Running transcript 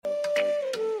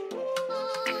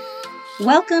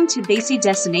Welcome to Desi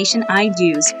Destination I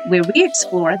Do's, where we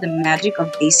explore the magic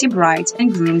of Desi brides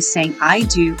and grooms saying I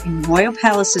do in royal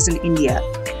palaces in India,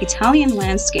 Italian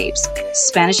landscapes,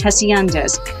 Spanish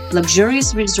haciendas,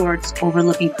 luxurious resorts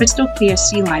overlooking crystal clear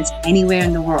sea lines anywhere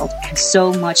in the world, and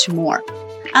so much more.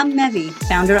 I'm Mevi,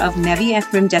 founder of Mevi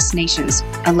Ephraim Destinations,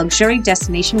 a luxury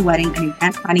destination wedding and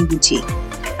event planning boutique.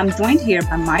 I'm joined here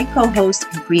by my co-host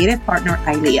and creative partner,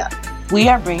 Ilea. We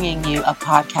are bringing you a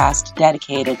podcast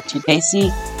dedicated to Desi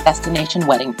destination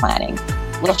wedding planning.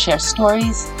 We'll share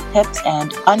stories, tips,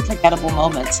 and unforgettable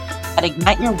moments that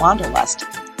ignite your wanderlust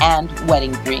and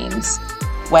wedding dreams.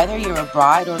 Whether you're a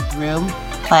bride or groom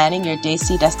planning your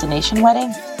Desi destination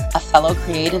wedding, a fellow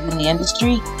creative in the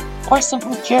industry, or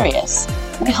simply curious,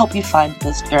 we hope you find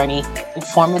this journey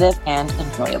informative and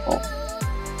enjoyable.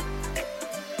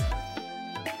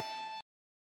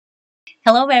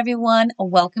 Hello, everyone.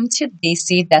 Welcome to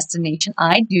Desi Destination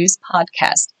I Do's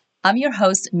podcast. I'm your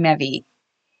host, Mevi.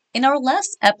 In our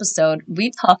last episode, we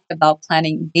talked about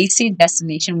planning Desi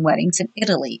destination weddings in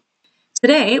Italy.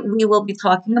 Today, we will be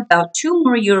talking about two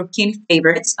more European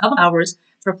favorites of ours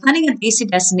for planning a Desi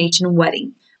destination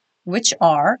wedding, which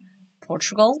are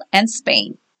Portugal and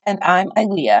Spain. And I'm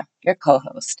Ilea, your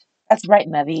co-host. That's right,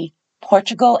 Mevi.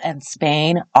 Portugal and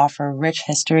Spain offer rich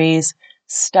histories,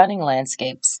 stunning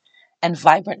landscapes, and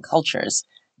vibrant cultures,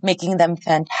 making them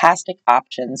fantastic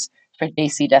options for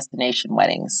Desi destination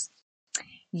weddings.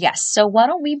 Yes, so why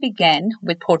don't we begin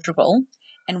with Portugal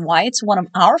and why it's one of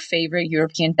our favorite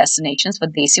European destinations for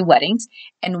Desi weddings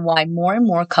and why more and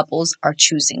more couples are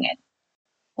choosing it.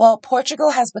 Well, Portugal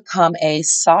has become a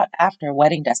sought-after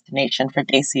wedding destination for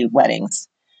Desi weddings,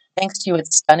 thanks to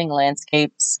its stunning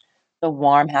landscapes, the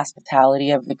warm hospitality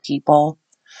of the people.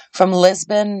 From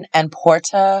Lisbon and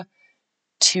Porto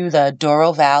to the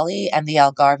Douro Valley and the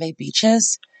Algarve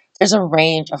beaches, there's a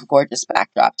range of gorgeous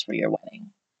backdrops for your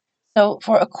wedding. So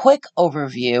for a quick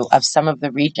overview of some of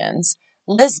the regions,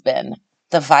 Lisbon,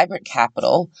 the vibrant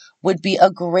capital, would be a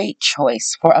great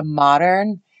choice for a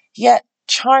modern yet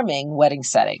charming wedding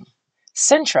setting.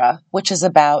 Sintra, which is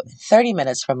about 30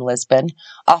 minutes from Lisbon,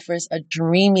 offers a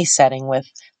dreamy setting with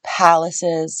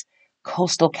palaces,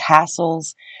 coastal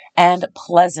castles, and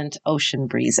pleasant ocean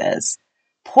breezes.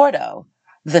 Porto,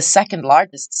 the second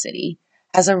largest city,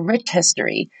 has a rich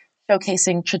history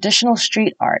showcasing traditional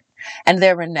street art and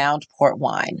their renowned port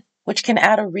wine, which can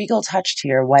add a regal touch to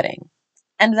your wedding.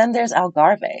 And then there's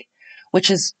Algarve,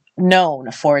 which is known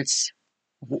for its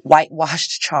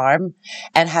whitewashed charm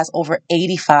and has over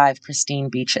 85 pristine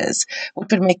beaches, which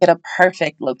would make it a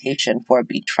perfect location for a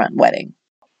beachfront wedding.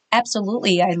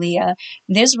 Absolutely, Ilea.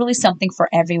 There's really something for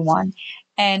everyone.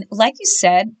 And like you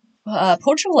said,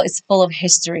 Portugal is full of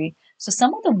history. So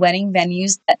some of the wedding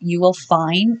venues that you will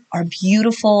find are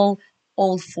beautiful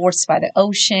old forts by the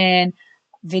ocean,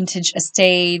 vintage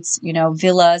estates,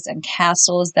 villas and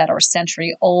castles that are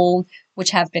century old, which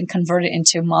have been converted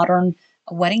into modern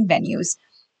wedding venues.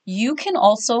 You can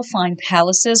also find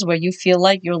palaces where you feel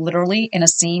like you're literally in a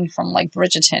scene from like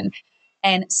Bridgerton.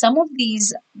 And some of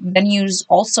these venues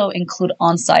also include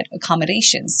on-site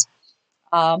accommodations.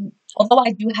 Although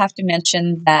I do have to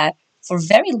mention that for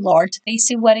very large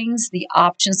Desi weddings, the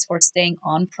options for staying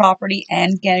on property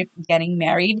and getting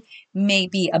married may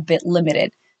be a bit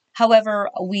limited.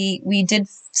 However, we did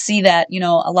see that,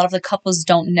 a lot of the couples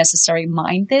don't necessarily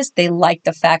mind this. They like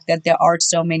the fact that there are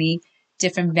so many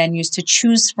different venues to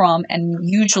choose from, and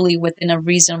usually within a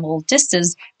reasonable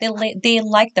distance, they like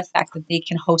the fact that they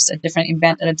can host a different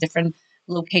event at a different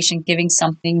location, giving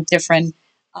something different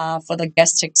for the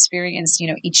guests to experience,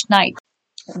 each night.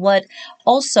 What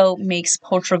also makes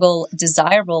Portugal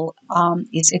desirable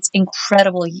is its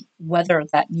incredible weather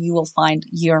that you will find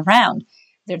year round.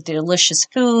 Their delicious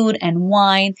food and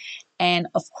wine, and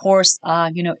of course,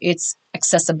 its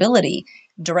accessibility.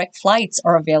 Direct flights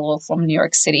are available from New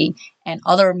York City and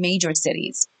other major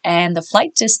cities, and the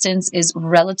flight distance is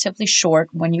relatively short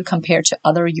when you compare to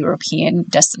other European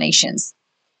destinations.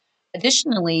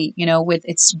 Additionally, with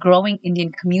its growing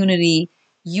Indian community,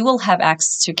 you will have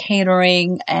access to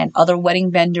catering and other wedding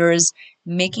vendors,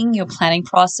 making your planning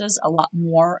process a lot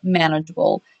more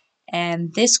manageable.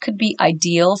 And this could be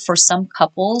ideal for some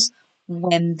couples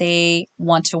when they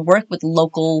want to work with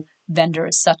local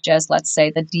vendors, such as, let's say,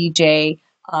 the DJ,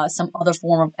 some other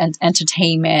form of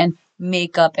entertainment,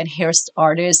 makeup and hair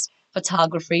artists,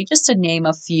 photography, just to name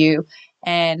a few.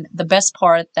 And the best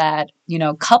part that,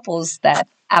 couples that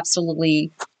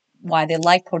absolutely why they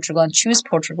like Portugal and choose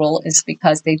Portugal is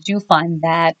because they do find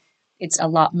that it's a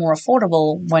lot more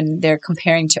affordable when they're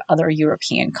comparing to other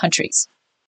European countries.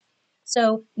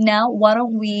 So now why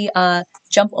don't we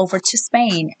jump over to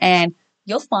Spain? And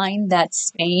You'll find that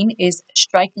Spain is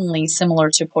strikingly similar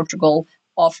to Portugal,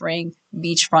 offering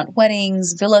beachfront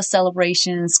weddings, villa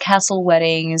celebrations, castle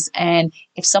weddings, and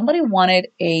if somebody wanted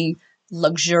a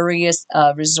luxurious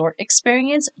resort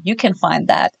experience, you can find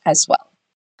that as well.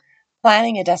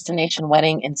 Planning a destination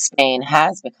wedding in Spain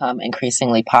has become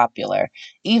increasingly popular,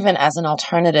 even as an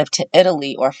alternative to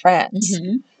Italy or France.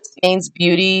 Mhm. Spain's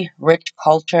beauty, rich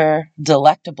culture,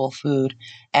 delectable food,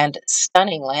 and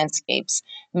stunning landscapes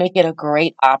make it a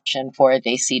great option for a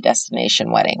Desi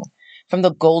destination wedding. From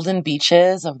the golden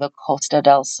beaches of the Costa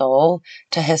del Sol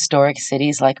to historic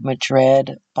cities like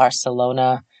Madrid,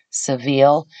 Barcelona,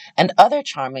 Seville, and other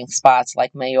charming spots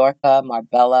like Majorca,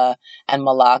 Marbella, and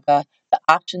Malaga, the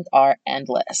options are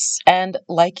endless. And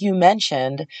like you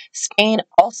mentioned, Spain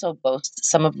also boasts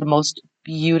some of the most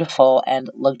beautiful and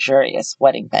luxurious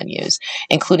wedding venues,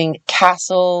 including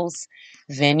castles,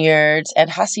 vineyards, and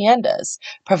haciendas,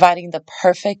 providing the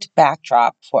perfect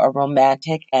backdrop for a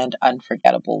romantic and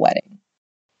unforgettable wedding.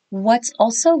 What's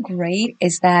also great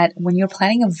is that when you're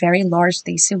planning a very large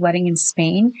Desi wedding in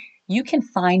Spain, you can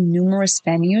find numerous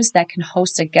venues that can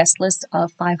host a guest list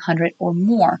of 500 or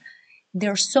more.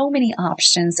 There are so many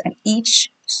options and each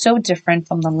so different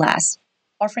from the last,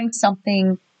 offering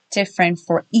something different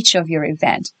for each of your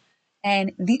event.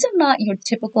 And these are not your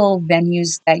typical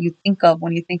venues that you think of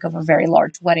when you think of a very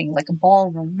large wedding, like a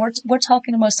ballroom. We're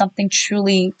talking about something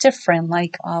truly different,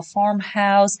 like a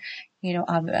farmhouse,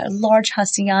 large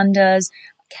haciendas,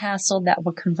 castle that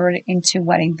were converted into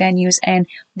wedding venues, and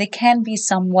they can be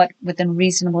somewhat within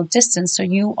reasonable distance. So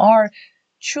you are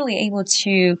truly able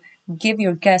to give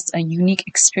your guests a unique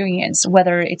experience,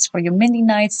 whether it's for your mini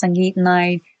night, Sangeet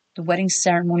night, the wedding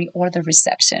ceremony, or the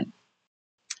reception.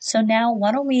 So now,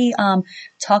 why don't we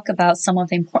talk about some of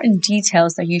the important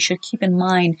details that you should keep in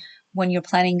mind when you're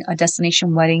planning a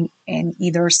destination wedding in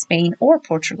either Spain or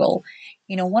Portugal?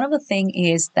 One of the things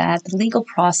is that the legal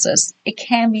process, it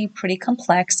can be pretty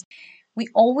complex. We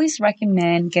always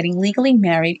recommend getting legally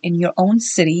married in your own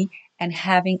city and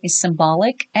having a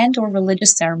symbolic and or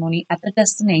religious ceremony at the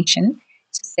destination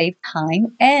to save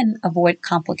time and avoid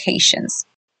complications.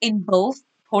 In both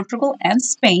Portugal and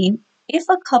Spain, if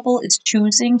a couple is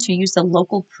choosing to use the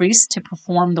local priest to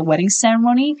perform the wedding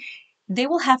ceremony, they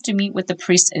will have to meet with the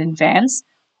priest in advance,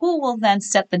 who will then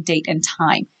set the date and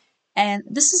time. And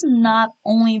this is not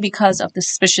only because of the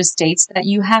suspicious dates that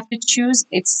you have to choose,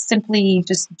 it's simply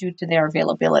just due to their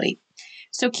availability.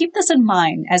 So keep this in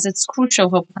mind as it's crucial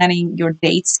for planning your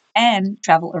dates and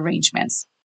travel arrangements.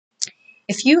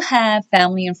 If you have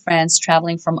family and friends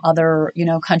traveling from other,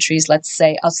 countries, let's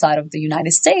say outside of the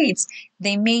United States,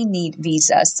 they may need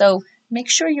visas. So make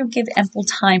sure you give ample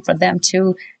time for them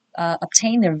to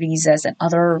obtain their visas and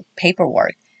other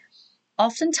paperwork.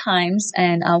 Oftentimes,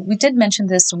 and we did mention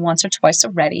this once or twice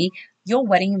already, your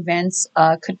wedding events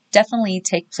could definitely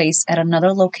take place at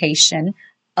another location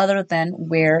other than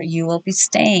where you will be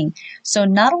staying. So,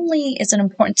 not only is it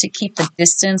important to keep the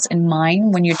distance in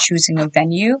mind when you're choosing a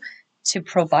venue to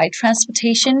provide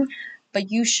transportation, but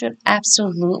you should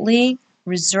absolutely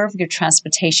reserve your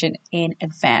transportation in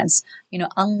advance.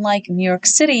 Unlike New York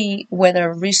City, where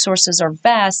the resources are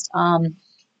vast,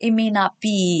 it may not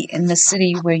be in the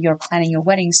city where you're planning your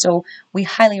wedding. So we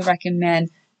highly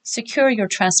recommend secure your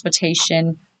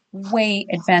transportation way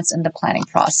advanced in the planning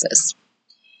process.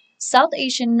 South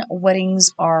Asian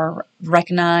weddings are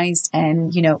recognized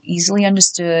and easily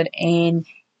understood in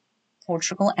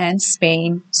Portugal and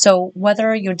Spain. So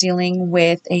whether you're dealing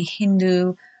with a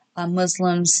Hindu, a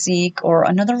Muslim, Sikh, or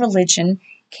another religion,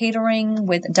 catering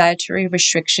with dietary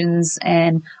restrictions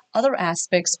and other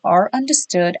aspects are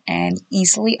understood and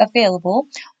easily available.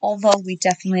 Although we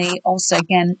definitely also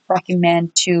again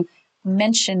recommend to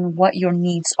mention what your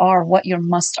needs are, what your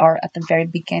must are at the very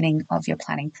beginning of your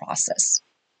planning process.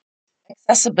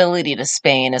 Accessibility to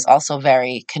Spain is also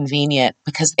very convenient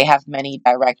because they have many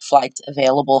direct flights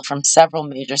available from several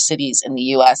major cities in the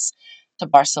US to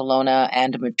Barcelona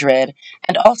and Madrid,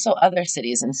 and also other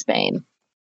cities in Spain.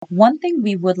 One thing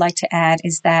we would like to add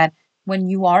is that when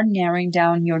you are narrowing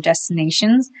down your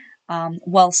destinations,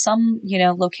 while some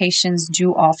locations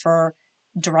do offer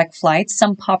direct flights,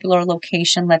 some popular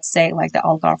location, let's say like the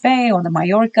Algarve or the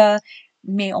Mallorca,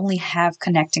 may only have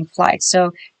connecting flights.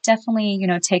 So definitely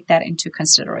take that into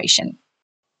consideration.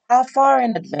 How far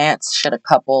in advance should a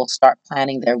couple start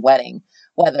planning their wedding,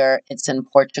 whether it's in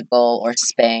Portugal or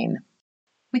Spain?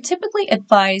 We typically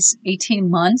advise 18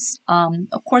 months.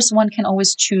 Of course, one can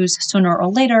always choose sooner or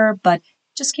later, but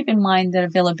just keep in mind that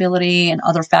availability and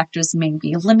other factors may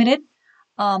be limited.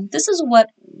 This is what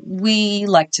we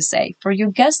like to say. For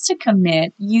your guests to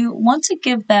commit, you want to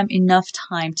give them enough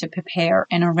time to prepare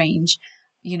and arrange,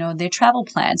 their travel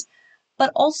plans.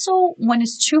 But also, when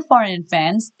it's too far in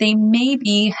advance, they may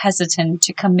be hesitant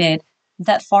to commit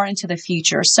that far into the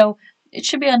future. So it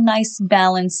should be a nice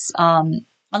balance.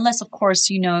 Unless, of course,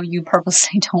 you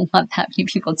purposely don't want that many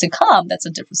people to come. That's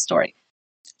a different story.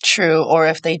 True. Or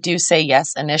if they do say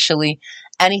yes initially,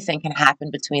 anything can happen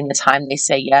between the time they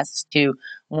say yes to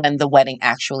when the wedding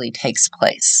actually takes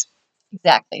place.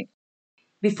 Exactly.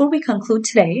 Before we conclude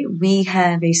today, we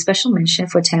have a special mention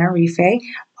for Tenerife,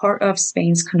 part of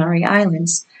Spain's Canary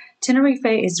Islands. Tenerife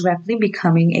is rapidly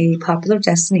becoming a popular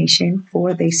destination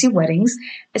for Desi weddings,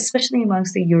 especially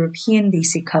amongst the European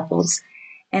Desi couples.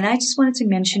 And I just wanted to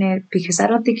mention it because I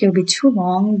don't think it'll be too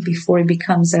long before it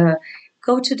becomes a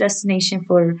go-to destination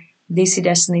for Desi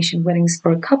destination weddings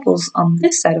for couples on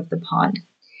this side of the pond.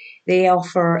 They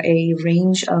offer a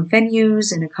range of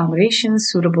venues and accommodations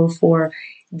suitable for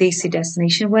Desi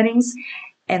destination weddings,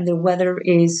 and the weather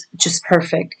is just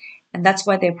perfect. And that's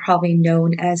why they're probably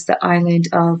known as the island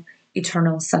of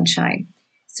eternal sunshine.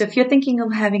 So if you're thinking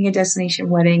of having a destination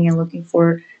wedding and looking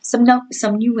for some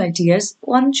new ideas,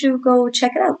 why don't you go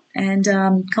check it out and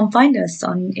come find us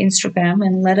on Instagram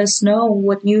and let us know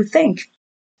what you think.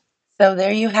 So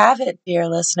there you have it, dear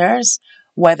listeners.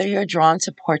 Whether you're drawn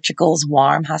to Portugal's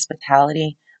warm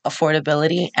hospitality,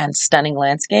 affordability, and stunning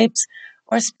landscapes,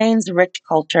 or Spain's rich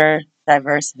culture,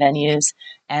 diverse venues,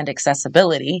 and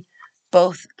accessibility,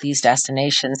 both these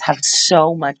destinations have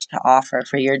so much to offer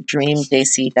for your dream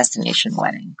Desi destination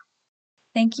wedding.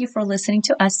 Thank you for listening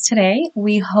to us today.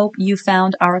 We hope you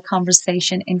found our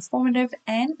conversation informative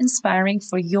and inspiring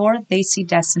for your Desi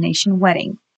destination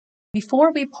wedding.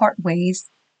 Before we part ways,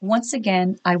 once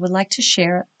again, I would like to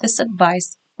share this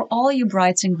advice for all you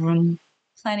brides and grooms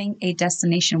planning a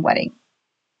destination wedding.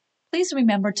 Please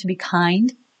remember to be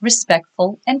kind,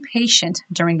 respectful, and patient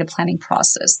during the planning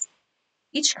process.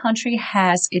 Each country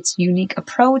has its unique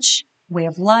approach, way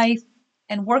of life,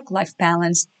 and work-life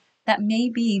balance that may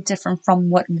be different from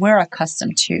what we're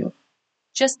accustomed to.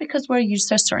 Just because we're used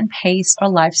to a certain pace or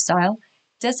lifestyle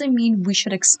doesn't mean we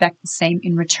should expect the same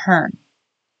in return.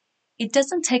 It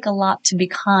doesn't take a lot to be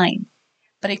kind,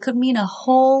 but it could mean a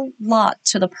whole lot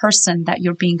to the person that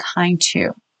you're being kind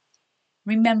to.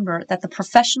 Remember that the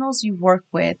professionals you work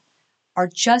with are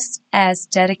just as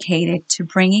dedicated to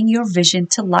bringing your vision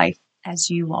to life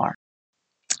as you are.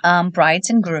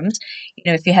 Brides and grooms,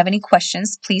 if you have any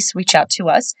questions, please reach out to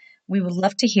us. We would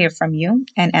love to hear from you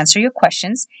and answer your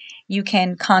questions. You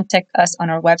can contact us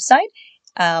on our website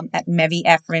at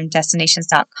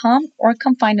mevifrimdestinations.com or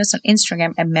come find us on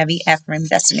Instagram at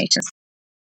mevifrimdestinations.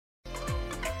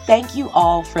 Thank you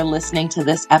all for listening to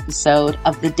this episode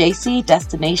of the Desi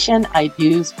Destination I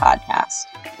Do's podcast.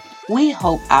 We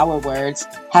hope our words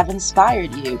have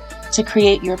inspired you to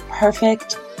create your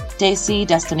perfect Desi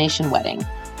destination wedding.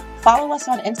 Follow us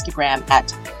on Instagram at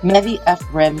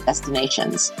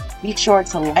mevifrimdestinations. Be sure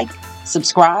to like,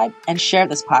 subscribe, and share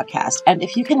this podcast. And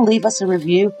if you can leave us a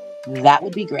review, that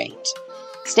would be great.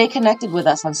 Stay connected with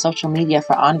us on social media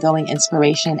for ongoing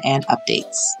inspiration and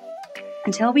updates.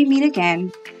 Until we meet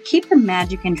again, keep the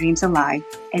magic and dreams alive,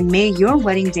 and may your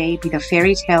wedding day be the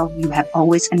fairy tale you have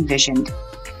always envisioned.